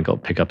 I wanted to go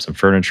pick up some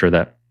furniture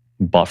that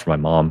we bought for my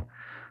mom,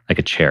 like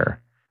a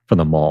chair from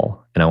the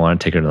mall. And I wanted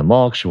to take her to the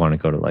mall because she wanted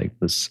to go to like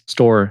this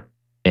store.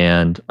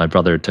 And my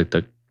brother took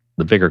the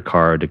bigger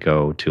car to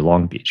go to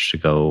Long Beach to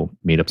go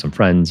meet up some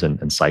friends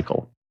and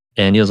cycle.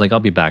 And he was like, I'll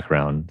be back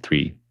around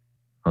 3.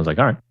 I was like,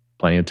 all right,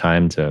 plenty of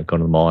time to go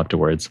to the mall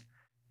afterwards.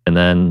 And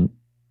then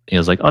he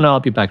was like, oh no,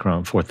 I'll be back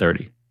around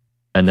 4:30.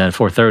 And then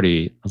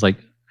 4:30, I was like,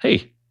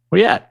 hey,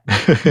 where you at?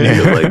 He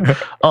was like,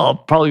 oh, I'll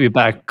probably be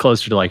back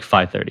closer to like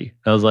 5:30.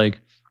 I was like,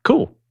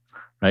 cool,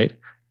 right?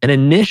 And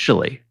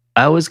initially,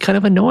 I was kind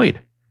of annoyed.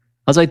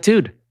 I was like,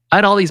 dude, I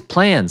had all these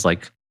plans,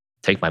 like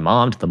take my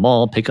mom to the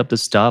mall, pick up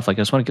this stuff. Like,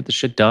 I just want to get this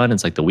shit done.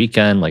 It's like the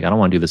weekend. Like, I don't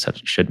want to do this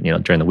shit,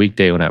 during the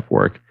weekday when I have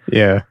work.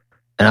 Yeah.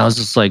 And I was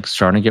just like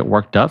starting to get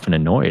worked up and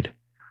annoyed.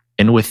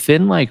 And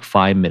within like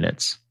 5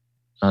 minutes,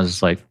 I was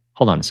just like,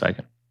 hold on a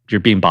second. You're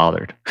being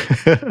bothered.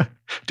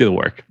 Do the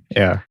work.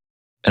 Yeah.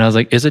 And I was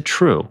like, is it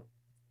true?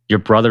 Your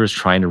brother is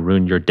trying to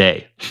ruin your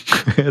day.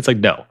 It's like,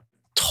 no.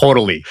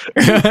 Totally.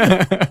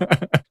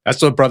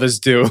 That's what brothers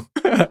do.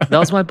 That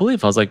was my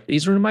belief. I was like,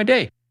 he's ruining my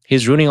day.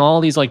 He's ruining all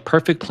these like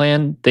perfect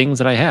planned things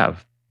that I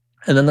have.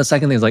 And then the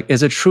second thing is like,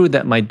 is it true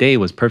that my day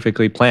was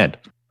perfectly planned?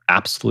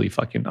 Absolutely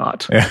fucking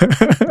not.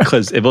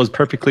 Because if it was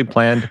perfectly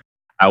planned,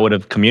 I would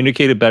have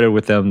communicated better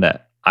with them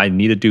that I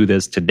need to do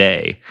this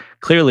today.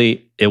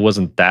 Clearly, it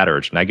wasn't that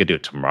urgent. I could do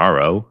it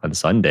tomorrow on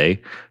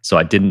Sunday. So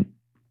I didn't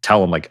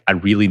tell them like, I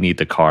really need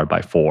the car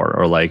by 4,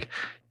 or like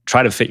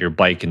try to fit your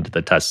bike into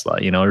the Tesla,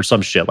 or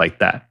some shit like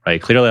that,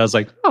 right? Clearly, I was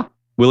like, oh,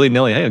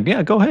 willy-nilly, hey,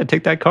 yeah, go ahead,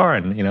 take that car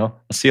and, I'll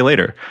see you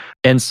later.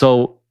 And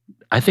so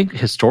I think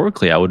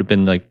historically, I would have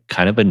been like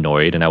kind of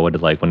annoyed, and I would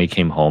have like, when he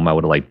came home, I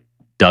would have like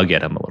dug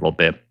at him a little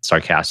bit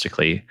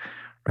sarcastically.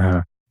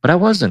 But I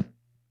wasn't.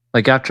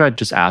 Like after I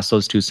just asked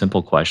those 2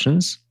 simple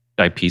questions,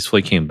 I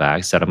peacefully came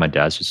back, sat at my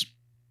desk,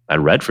 I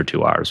read for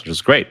 2 hours, which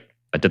was great.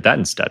 I did that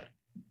instead.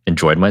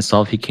 Enjoyed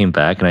myself. He came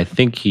back, and I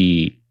think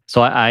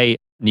I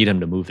need him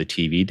to move the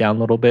TV down a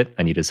little bit.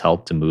 I need his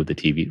help to move the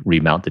TV,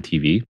 remount the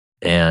TV.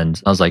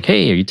 And I was like,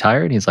 hey, are you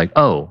tired? And he's like,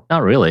 oh,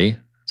 not really.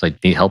 It's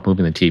like, need help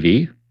moving the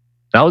TV? And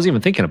I was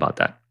even thinking about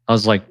that. I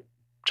was like,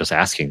 just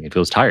asking if he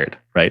was tired,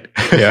 right?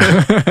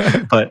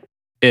 Yeah. But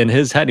in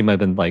his head, he might have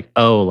been like,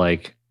 oh,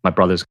 like my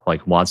brother's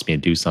like wants me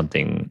to do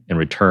something in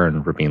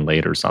return for being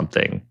late or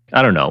something.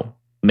 I don't know.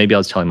 Maybe I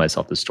was telling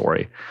myself the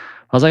story.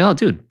 I was like, oh,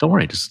 dude, don't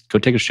worry. Just go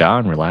take a shower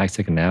and relax,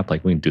 take a nap.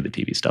 Like we can do the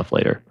TV stuff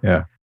later.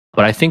 Yeah.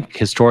 But I think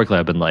historically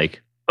I've been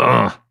like,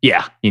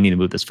 yeah, you need to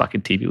move this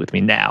fucking TV with me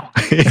now.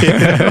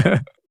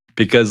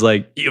 Because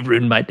like you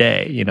ruined my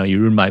day. You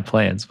ruined my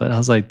plans. But I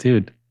was like,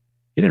 dude,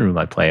 you didn't ruin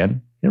my plan.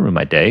 You didn't ruin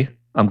my day.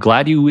 I'm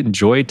glad you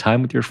enjoyed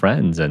time with your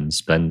friends and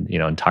spend,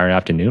 entire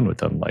afternoon with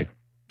them. Like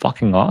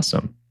fucking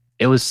awesome.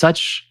 It was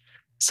such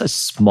a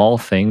small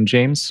thing,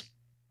 James.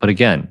 But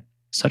again,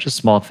 such a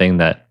small thing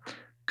that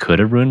could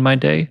have ruined my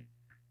day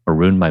or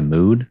ruined my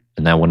mood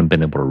and I wouldn't have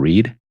been able to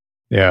read.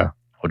 Yeah.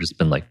 I would have just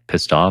been like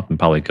pissed off and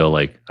probably go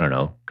like, I don't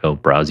know, go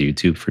browse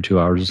YouTube for 2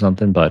 hours or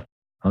something. But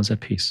I was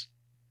at peace.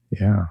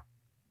 Yeah.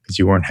 Because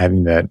you weren't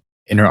having that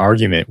inner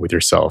argument with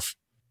yourself.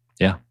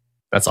 Yeah.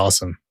 That's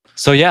awesome.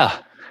 So yeah,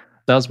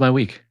 that was my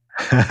week.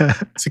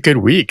 It's a good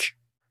week.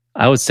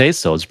 I would say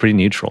so. It's pretty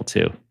neutral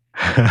too.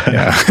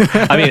 Yeah.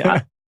 I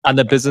mean, on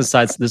the business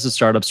side, this is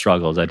startup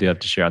struggles. I do have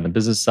to share. On the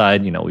business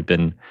side, we've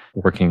been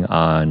working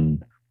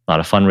on a lot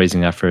of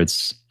fundraising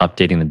efforts,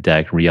 updating the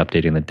deck,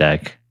 re-updating the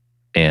deck,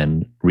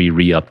 and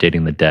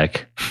re-updating the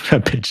deck,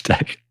 pitch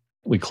deck.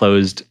 We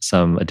closed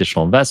some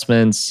additional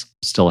investments,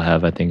 still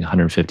have, I think,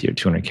 150 or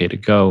 200K to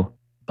go,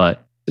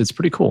 but it's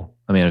pretty cool.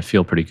 I mean, I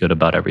feel pretty good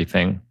about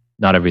everything.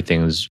 Not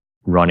everything is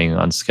running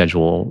on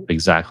schedule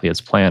exactly as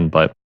planned,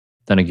 but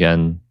then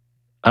again,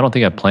 I don't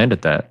think I planned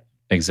it that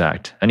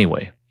exact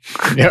anyway.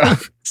 Yeah.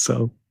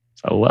 So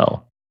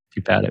well,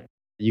 keep at it.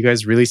 You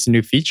guys released a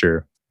new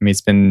feature. I mean,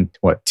 it's been,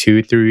 what,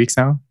 2-3 weeks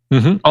now?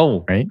 Mm-hmm.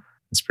 Oh, right?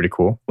 It's pretty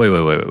cool.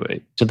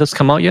 Wait. Did this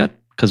come out yet?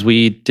 Because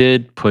we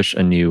did push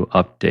a new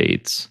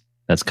update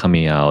that's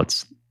coming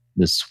out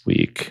this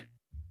week.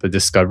 The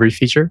discovery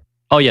feature?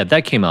 Oh yeah,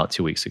 that came out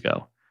 2 weeks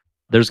ago.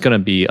 There's going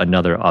to be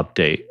another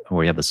update where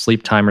we have the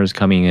sleep timers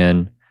coming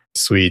in.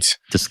 Sweet.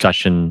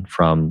 Discussion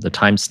from the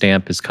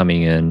timestamp is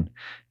coming in.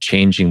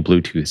 Changing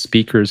Bluetooth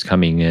speakers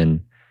coming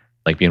in.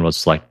 Like being able to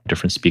select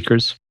different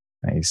speakers.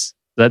 Nice.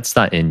 That's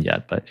not in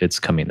yet, but it's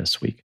coming this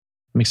week.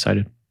 I'm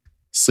excited.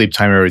 Sleep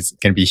timer is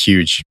going to be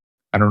huge.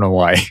 I don't know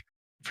why.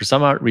 For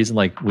some odd reason,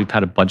 like we've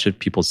had a bunch of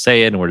people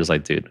say it and we're just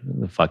like, dude, who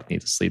the fuck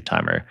needs a sleep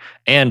timer?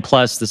 And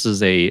plus, this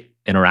is a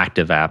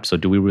interactive app. So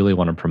do we really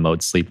want to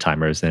promote sleep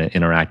timers in an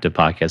interactive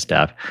podcast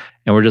app?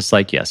 And we're just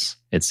like, yes,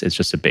 it's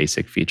just a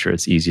basic feature.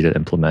 It's easy to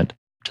implement.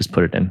 Just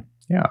put it in.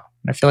 Yeah.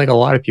 I feel like a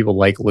lot of people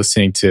like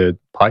listening to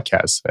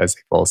podcasts as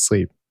they fall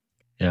asleep.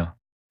 Yeah.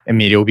 I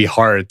mean, it'll be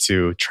hard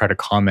to try to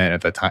comment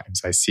at the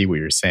times. I see what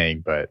you're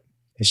saying, but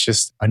it's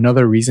just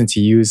another reason to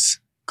use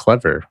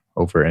Clever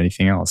over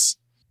anything else.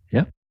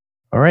 Yeah.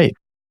 All right.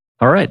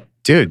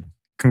 Dude,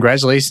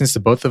 congratulations to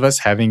both of us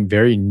having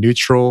very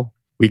neutral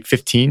week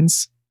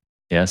 15s.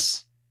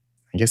 Yes.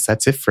 I guess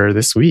that's it for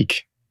this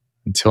week.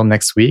 Until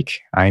next week,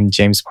 I'm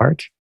James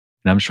Park.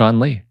 And I'm Sean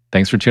Lee.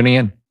 Thanks for tuning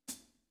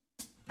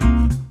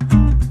in.